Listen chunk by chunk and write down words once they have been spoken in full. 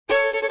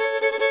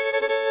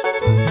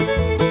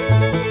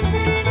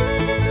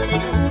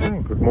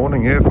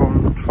morning here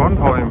from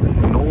Trondheim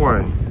in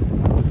Norway.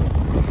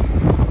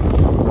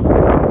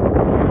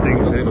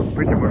 Things here look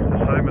pretty much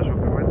the same as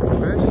when we went to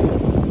bed.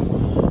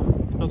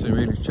 Nothing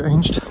really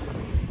changed.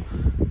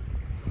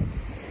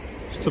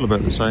 Still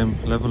about the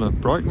same level of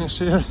brightness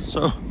here,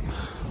 so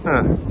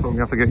something we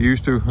have to get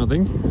used to, I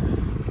think.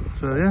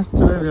 So yeah,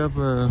 today we have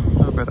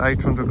about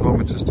 800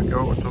 kilometers to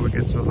go until we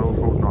get to the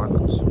Lofoten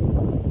Islands.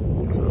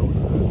 So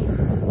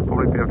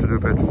probably be able to do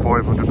about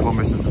 500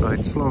 kilometers today.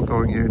 It's slow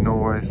going here in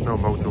Norway, it's no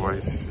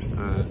motorways, it's just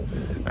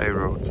A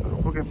road. So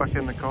we'll get back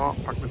in the car,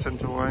 pack the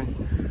tent away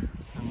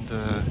and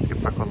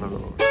get back on the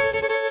road.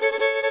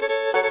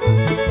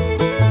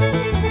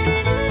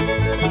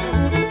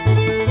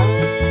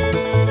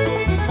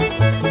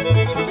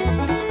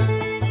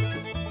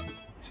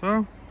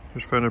 So,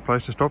 just found a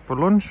place to stop for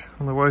lunch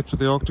on the way to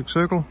the Arctic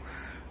Circle,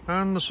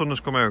 and the sun has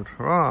come out.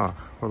 Hurrah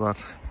for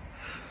that.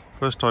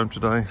 First time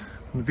today.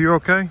 The view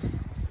okay?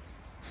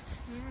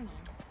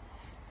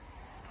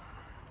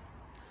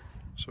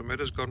 So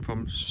Meda's gone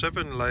from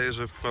 7 layers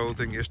of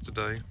clothing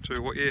yesterday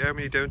to what? How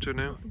many down to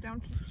now?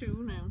 Down to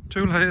 2 now.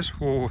 2 layers?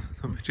 Whoa,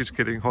 it's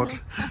getting hot.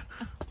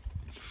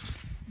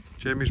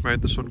 Jamie's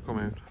made the sun come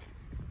out.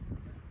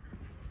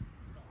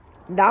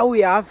 Now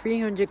we are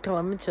 300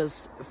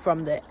 kilometers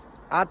from the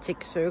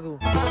Arctic Circle.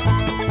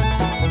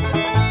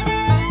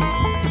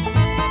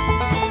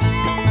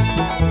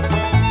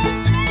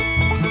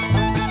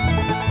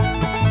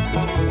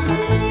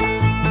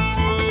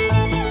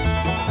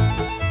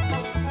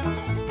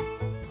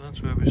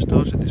 That's where we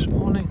started this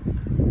morning.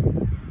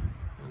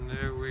 And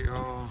there we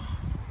are.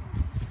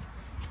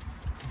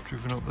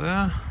 Driven up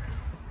there.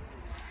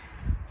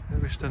 There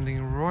we're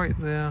standing right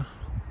there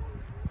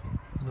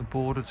on the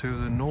border to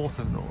the north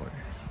of Norway.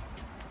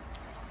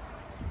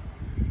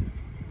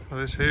 So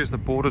this here is the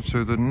border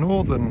to the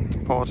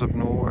northern part of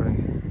Norway,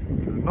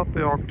 not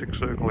the Arctic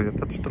Circle yet.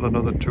 That's still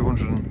another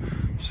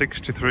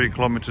 263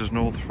 kilometers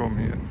north from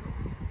here.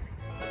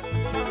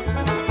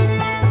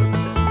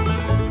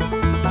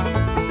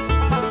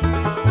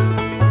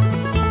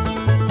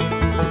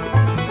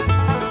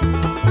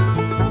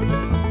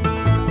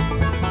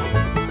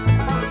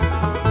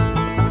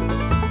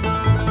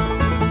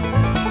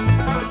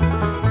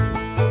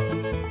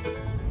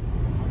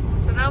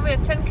 We're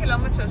 10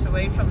 kilometers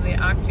away from the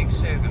Arctic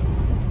Circle,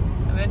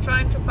 and we're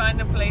trying to find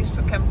a place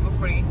to camp for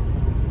free.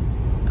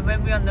 And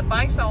when we're on the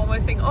bikes, I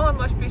always think, oh, it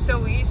must be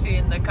so easy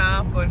in the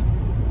car, but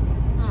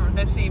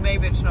let's see,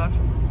 maybe it's not.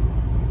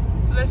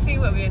 So let's see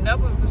where we end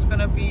up, if it's going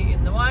to be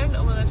in the wild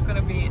or whether it's going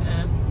to be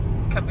a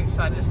camping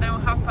site. It's now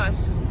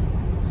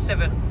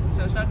 7:30,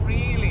 so it's not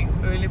really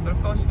early, but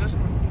of course it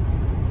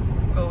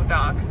doesn't go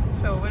dark.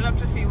 So we'll have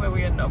to see where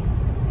we end up.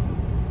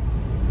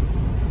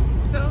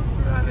 So,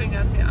 arriving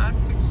at the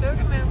Arctic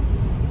Circle now.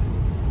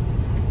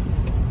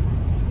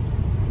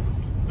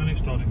 Only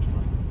starting to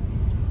rain.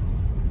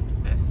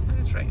 Yes, and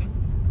it's raining.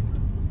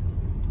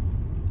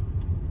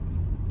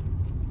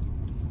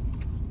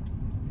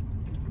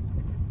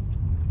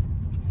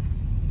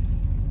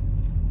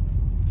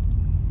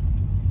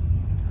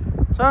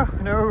 So,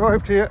 we now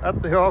arrived here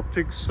at the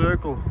Arctic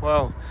Circle.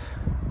 Wow,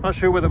 not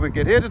sure whether we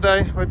get here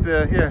today, but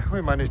yeah,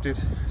 we managed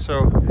it.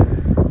 So,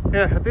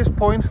 yeah, at this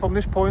point, from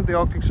this point, the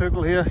Arctic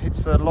Circle here,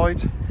 it's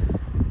light.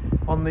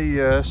 On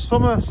the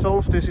summer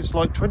solstice, it's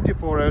light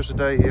 24 hours a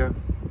day here.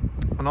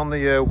 And on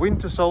the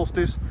winter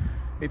solstice,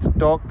 it's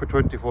dark for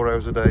 24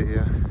 hours a day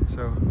here.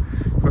 So,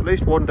 for at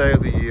least one day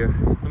of the year.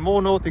 The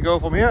more north you go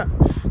from here,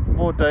 the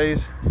more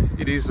days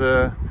it is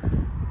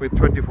with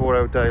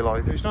 24-hour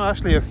daylight. It's not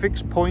actually a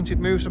fixed point, it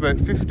moves about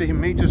 15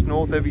 meters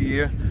north every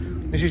year.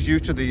 This is due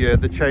to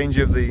the change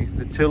of the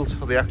tilt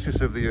or the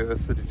axis of the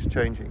Earth that it's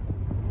changing.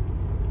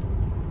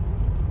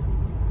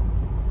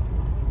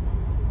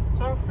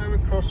 So now we're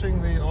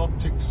crossing the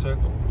Arctic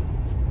Circle.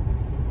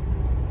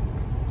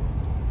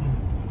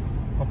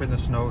 Up in the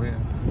snow here.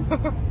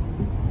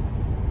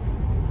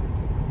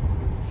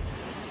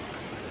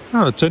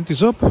 Oh, the tent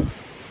is up.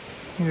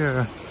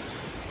 Yeah.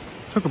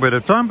 Took a bit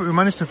of time, but we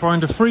managed to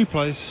find a free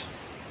place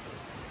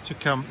to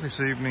camp this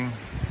evening.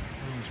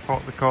 Just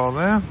park the car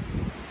there.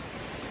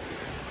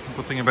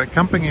 Good thing about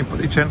camping, you put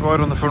your tent right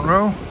on the front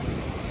row.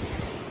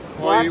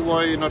 Why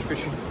are you not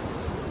fishing?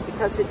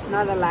 Because it's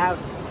not allowed.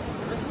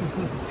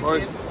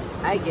 Why?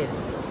 I get it.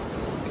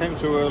 Came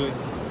too early.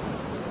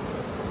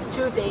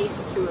 2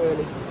 days too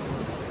early.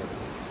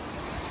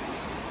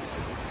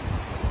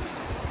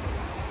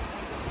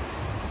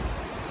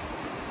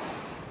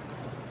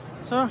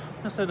 So,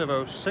 instead of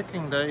our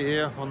second day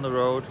here on the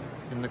road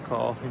in the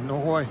car in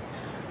Norway,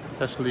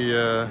 it's actually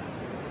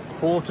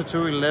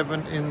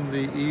 11:15 in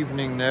the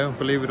evening now,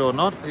 believe it or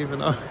not, even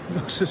though it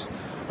looks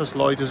as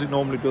light as it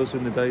normally does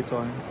in the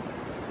daytime.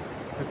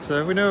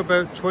 We're now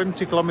about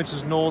 20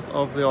 kilometers north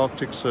of the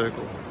Arctic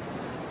Circle.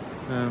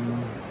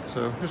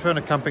 So just found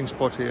a camping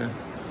spot here.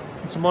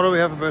 And tomorrow we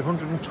have about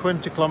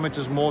 120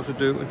 kilometers more to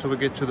do until we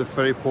get to the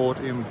ferry port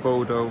in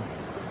Bodo.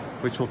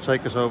 which will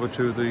take us over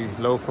to the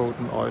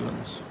Lofoten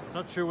Islands.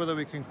 Not sure whether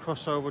we can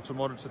cross over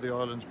tomorrow to the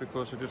islands,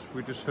 because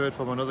we just heard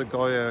from another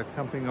guy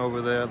camping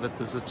over there that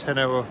there's a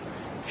 10-hour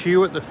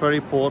queue at the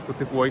ferry port for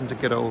people waiting to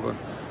get over.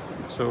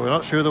 So we're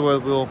not sure that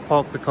we'll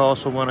park the car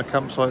somewhere on a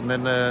campsite and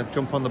then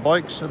jump on the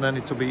bikes, and then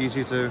it'll be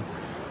easy to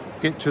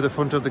get to the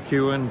front of the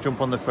queue and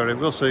jump on the ferry.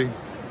 We'll see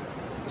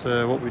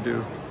what we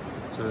do.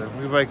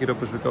 We make it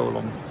up as we go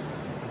along.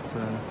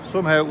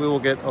 Somehow we will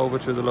get over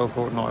to the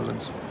Lofoten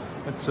Islands.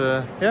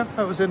 But yeah,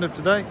 that was the end of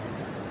today.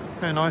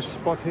 Very nice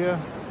spot here.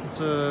 It's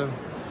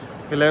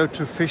allowed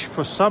to fish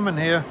for salmon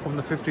here from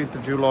the 15th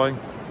of July.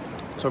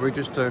 So we're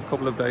just a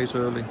couple of days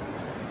early.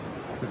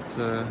 It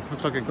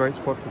looks like a great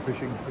spot for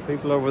fishing. The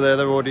people over there,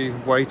 they're already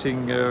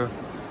waiting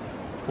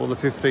for the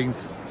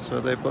 15th.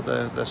 So they've got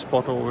their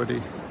spot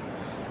already.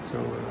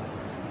 So,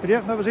 but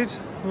yeah, that was it.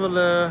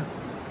 We'll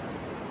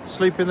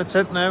sleep in the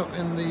tent now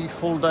in the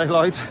full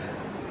daylight.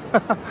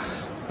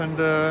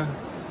 And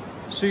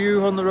see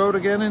you on the road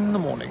again in the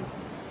morning.